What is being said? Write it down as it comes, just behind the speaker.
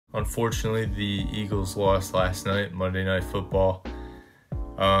Unfortunately, the Eagles lost last night, Monday Night Football.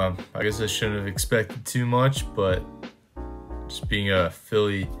 I guess I shouldn't have expected too much, but just being a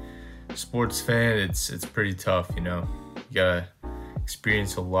Philly sports fan, it's pretty tough, you know. You gotta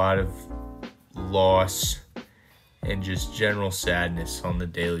experience a lot of loss and just general sadness on the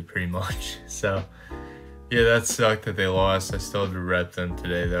daily, pretty much. So, yeah, that sucked that they lost. I still have to rep them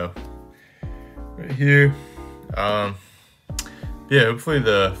today, though. Right here. Yeah, hopefully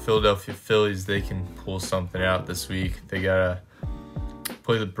the Philadelphia Phillies, they can pull something out this week. They gotta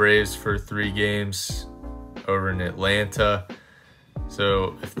play the Braves for 3 games over in Atlanta.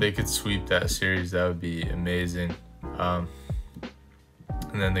 So if they could sweep that series, that would be amazing. And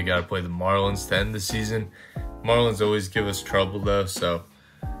then they gotta play the Marlins to end the season. Marlins always give us trouble though, so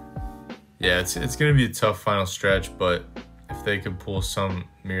yeah, it's gonna be a tough final stretch, but if they could pull some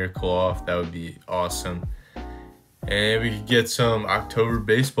miracle off, that would be awesome. And we could get some October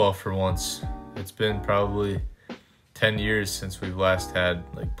baseball for once. It's been probably 10 years since we've last had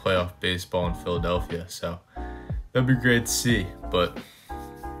like playoff baseball in Philadelphia, so that'd be great to see. But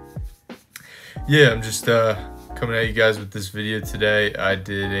yeah, I'm just coming at you guys with this video today. I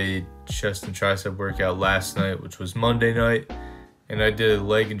did a chest and tricep workout last night, which was Monday night, and I did a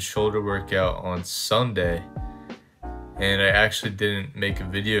leg and shoulder workout on Sunday. And I actually didn't make a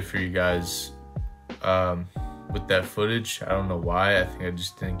video for you guys with that footage. I don't know why. I think I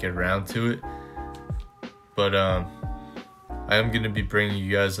just didn't get around to it. But I am going to be bringing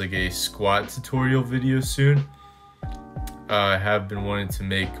you guys like a squat tutorial video soon. I have been wanting to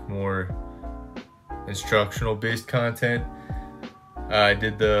make more instructional based content. I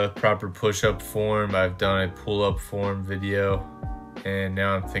did the proper push-up form. I've done a pull-up form video. And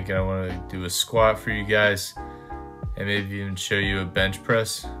now I'm thinking I want to do a squat for you guys. And maybe even show you a bench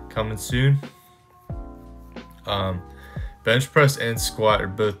press coming soon. Bench press and squat are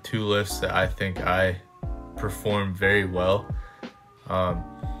both 2 lifts that I think I perform very well. I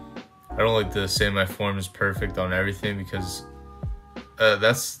don't like to say my form is perfect on everything, because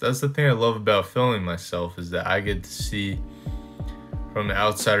that's the thing I love about filming myself, is that I get to see from the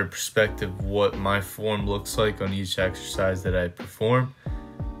outsider perspective what my form looks like on each exercise that I perform.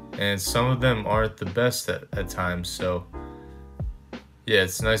 And some of them aren't the best at times, so yeah,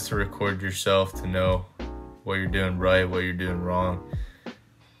 it's nice to record yourself to know what you're doing right, what you're doing wrong.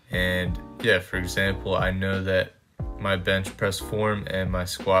 And yeah, for example, I know that my bench press form and my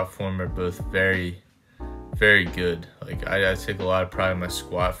squat form are both very, very good. Like I take a lot of pride in my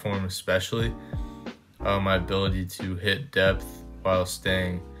squat form, especially my ability to hit depth while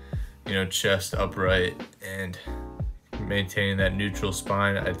staying, you know, chest upright and maintaining that neutral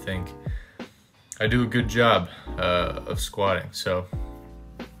spine. I think I do a good job of squatting. So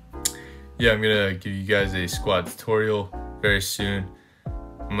yeah, I'm gonna give you guys a squat tutorial very soon.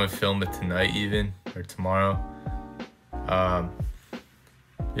 I'm gonna film it tonight even, or tomorrow.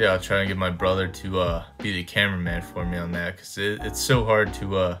 Yeah, I'll try and get my brother to be the cameraman for me on that, because it's so hard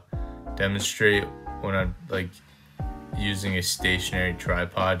to demonstrate when I'm like using a stationary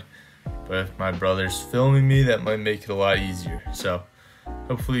tripod. But if my brother's filming me, that might make it a lot easier. So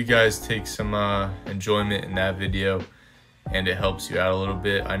hopefully you guys take some enjoyment in that video and it helps you out a little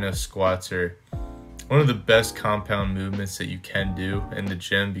bit. I know squats are one of the best compound movements that you can do in the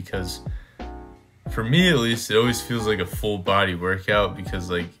gym, because for me at least, it always feels like a full body workout, because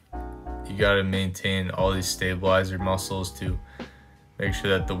like you got to maintain all these stabilizer muscles to make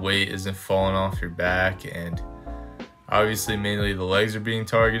sure that the weight isn't falling off your back. And obviously mainly the legs are being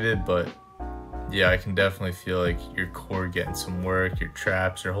targeted, but yeah, I can definitely feel like your core getting some work, your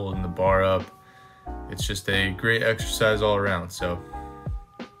traps are holding the bar up. It's just a great exercise all around. So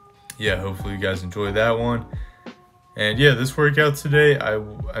yeah, hopefully you guys enjoy that one. And yeah, this workout today,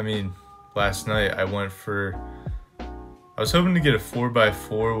 I mean, last night I went for, I was hoping to get a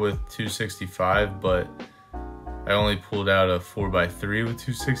 4x4 with 265, but I only pulled out a 4x3 with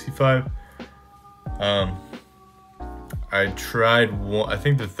 265. I tried one, I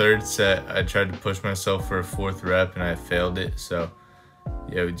think the 3rd set, I tried to push myself for a 4th rep and I failed it. So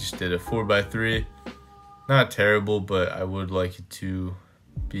yeah, we just did a 4x3. Not terrible, but I would like it to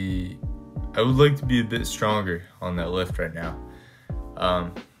be, I would like to be a bit stronger on that lift right now.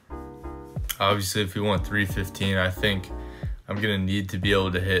 Obviously if we want 315, I think I'm gonna need to be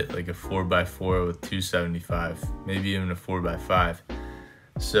able to hit like a 4x4 with 275, maybe even a 4x5.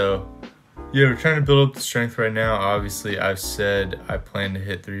 So yeah, we're trying to build up the strength right now. Obviously, I've said I plan to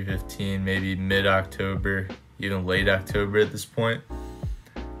hit 315 maybe mid-October, even late October at this point.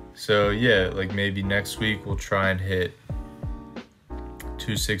 So yeah, like maybe next week we'll try and hit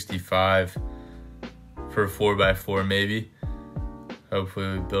 265 for a 4x4 maybe.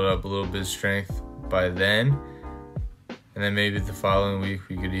 Hopefully we build up a little bit of strength by then. And then maybe the following week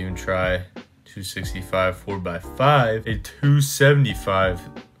we could even try 265 4x5, a 275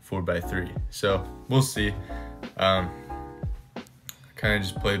 4x3. So we'll see. Kind of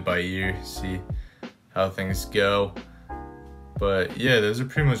just play it by ear, see how things go. But yeah, those are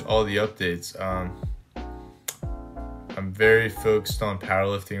pretty much all the updates. I'm very focused on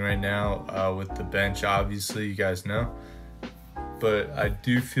powerlifting right now with the bench, obviously, you guys know. But I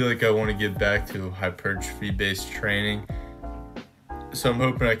do feel like I want to get back to hypertrophy-based training. So I'm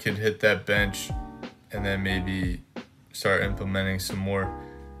hoping I could hit that bench and then maybe start implementing some more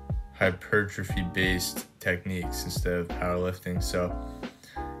hypertrophy-based techniques instead of powerlifting. So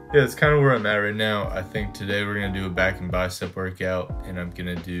yeah, that's kind of where I'm at right now. I think today we're going to do a back and bicep workout, and I'm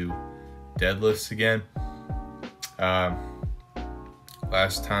going to do deadlifts again. Last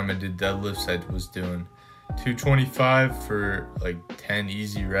time I did deadlifts, I was doing 225 for like 10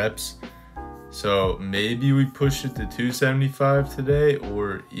 easy reps. So maybe we push it to 275 today,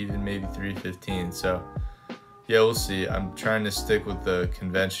 or even maybe 315. So yeah, we'll see. I'm trying to stick with the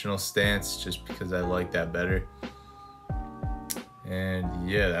conventional stance just because I like that better. And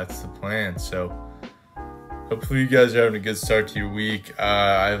yeah, that's the plan. So hopefully you guys are having a good start to your week.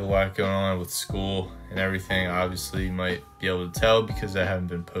 I have a lot going on with school and everything. Obviously, you might be able to tell because I haven't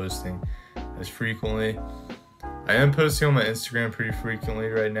been posting as frequently. I am posting on my Instagram pretty frequently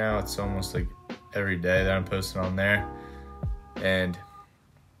right now. It's almost like every day that I'm posting on there. And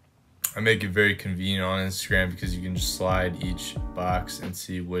I make it very convenient on Instagram because you can just slide each box and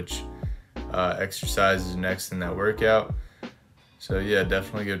see which exercise is next in that workout. So yeah,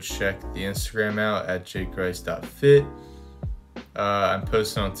 definitely go check the Instagram out at jakegrice.fit. I'm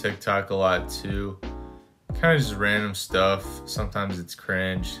posting on TikTok a lot too. Kind of just random stuff. Sometimes it's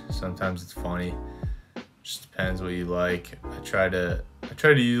cringe, sometimes it's funny. Just depends what you like. I try to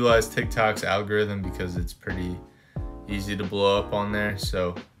utilize TikTok's algorithm because it's pretty easy to blow up on there.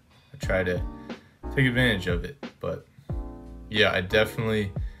 So I try to take advantage of it. But yeah, I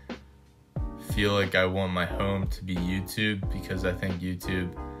definitely feel like I want my home to be YouTube because I think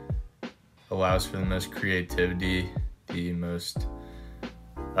YouTube allows for the most creativity, the most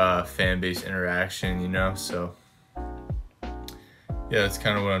fan base interaction, you know. So yeah, that's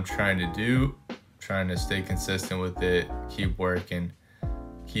kind of what I'm trying to do. Trying to stay consistent with it, keep working,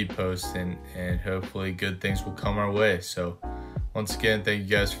 keep posting, and hopefully good things will come our way. So once again, thank you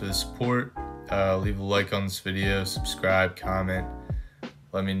guys for the support. Leave a like on this video, subscribe, comment.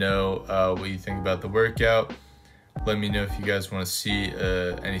 Let me know what you think about the workout. Let me know if you guys want to see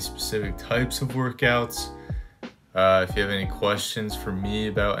any specific types of workouts. If you have any questions for me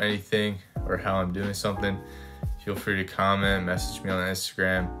about anything or how I'm doing something, feel free to comment, message me on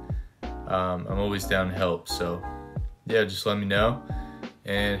Instagram. I'm always down to help. So yeah, just let me know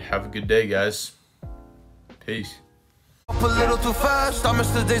and have a good day, guys. Peace. A little too fast, I miss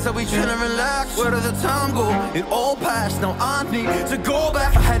the days that we chill and relax. Where did the time go? It all passed, now I need to go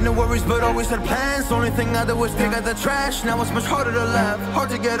back. I had no worries but always had plans. The only thing I did was dig out the trash. Now it's much harder to laugh, hard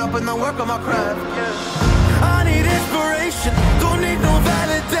to get up and then work on my craft. I need inspiration, don't need no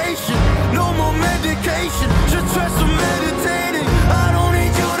validation. No more medication, just try some meditating. I don't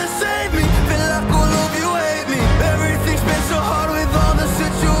need you to save me, feel like all of you hate me. Everything's been so hard with all the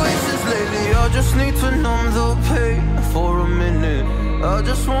situations lately. I just need to numb the pain for a minute. I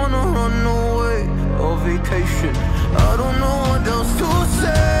just wanna run away on vacation. I don't know what else to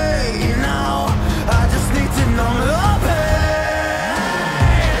say now. I just need to numb the pain.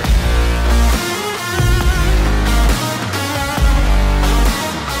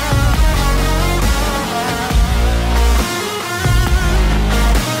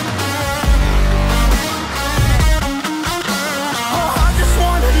 Oh, I just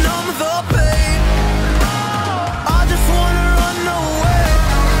wanna numb the pain. I just wanna run away.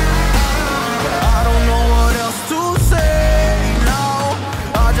 I don't know what else to say now.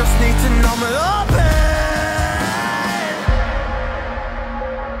 I just need to numb the pain.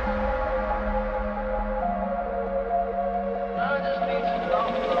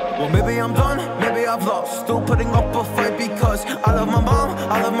 Well, maybe I'm done, maybe I've lost. Still putting up a fight because I love my mom,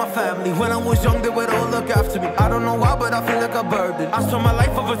 I love my family. When I was young, they would all look after me. I don't know why, but I feel like a burden. I spent my life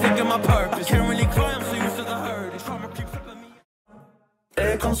overthinking my purpose. I can't really cry, I'm so used to the hurt. Trauma keeps flipping me.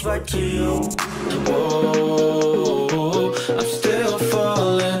 It comes back to you.